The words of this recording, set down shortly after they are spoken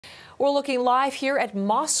We're looking live here at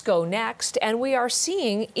Moscow next, and we are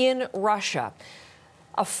seeing in Russia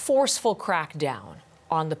a forceful crackdown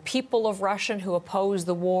on the people of Russia who oppose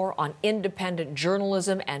the war, on independent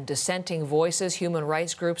journalism and dissenting voices. Human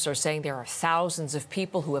rights groups are saying there are thousands of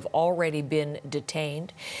people who have already been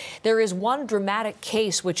detained. There is one dramatic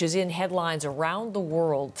case which is in headlines around the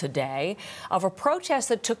world today of a protest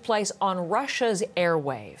that took place on Russia's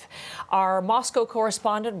airwave. Our Moscow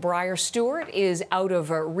correspondent, Briar Stewart, is out of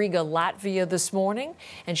Riga, Latvia this morning,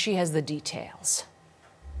 and she has the details.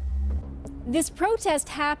 This protest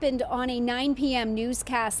happened on a 9 p.m.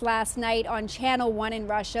 newscast last night on Channel 1 in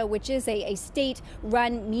Russia, which is a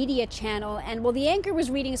state-run media channel. And while the anchor was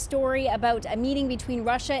reading a story about a meeting between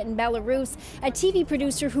Russia and Belarus, a TV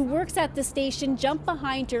producer who works at the station jumped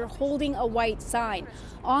behind her holding a white sign.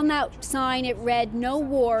 On that sign, it read, "No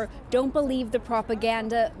war, don't believe the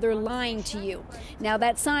propaganda, they're lying to you." Now,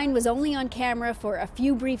 that sign was only on camera for a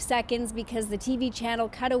few brief seconds because the TV channel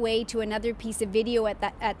cut away to another piece of video at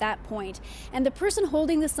that point. And the person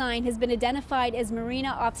holding the sign has been identified as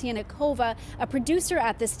Marina Ovsyannikova, a producer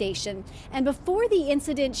at the station. And before the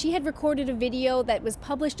incident, she had recorded a video that was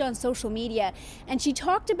published on social media. And she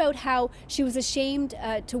talked about how she was ashamed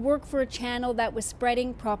to work for a channel that was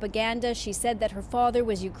spreading propaganda. She said that her father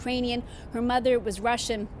was Ukrainian, her mother was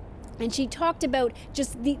Russian. And she talked about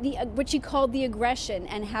just what she called the aggression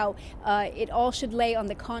and how it all should lay on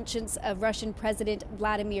the conscience of Russian President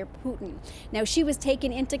Vladimir Putin. Now, she was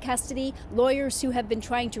taken into custody. Lawyers who have been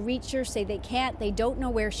trying to reach her say they can't, they don't know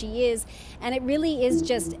where she is. And it really is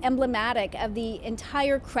just emblematic of the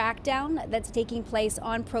entire crackdown that's taking place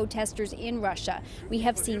on protesters in Russia. We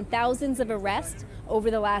have seen thousands of arrests over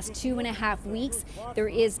the last 2.5 weeks. There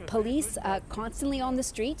is police constantly on the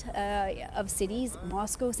street of cities,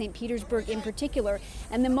 Moscow, St. Petersburg in particular.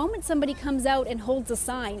 And the moment somebody comes out and holds a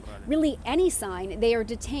sign, really any sign, they are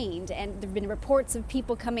detained. And there have been reports of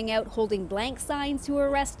people coming out holding blank signs who were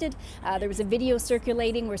arrested. There was a video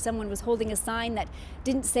circulating where someone was holding a sign that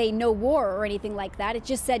didn't say "no war" or anything like that. It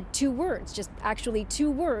just said 2 words, just actually 2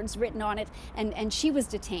 words written on it, and she was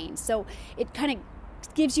detained. So it kind of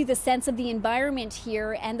gives you the sense of the environment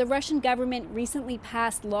here. And the Russian government recently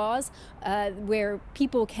passed laws where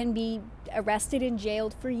people can be arrested and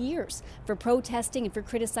jailed for years for protesting and for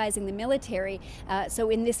criticizing the military. So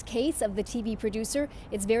in this case of the TV producer,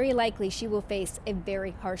 it's very likely she will face a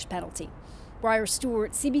very harsh penalty. Briar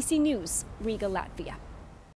Stewart, CBC News, Riga, Latvia.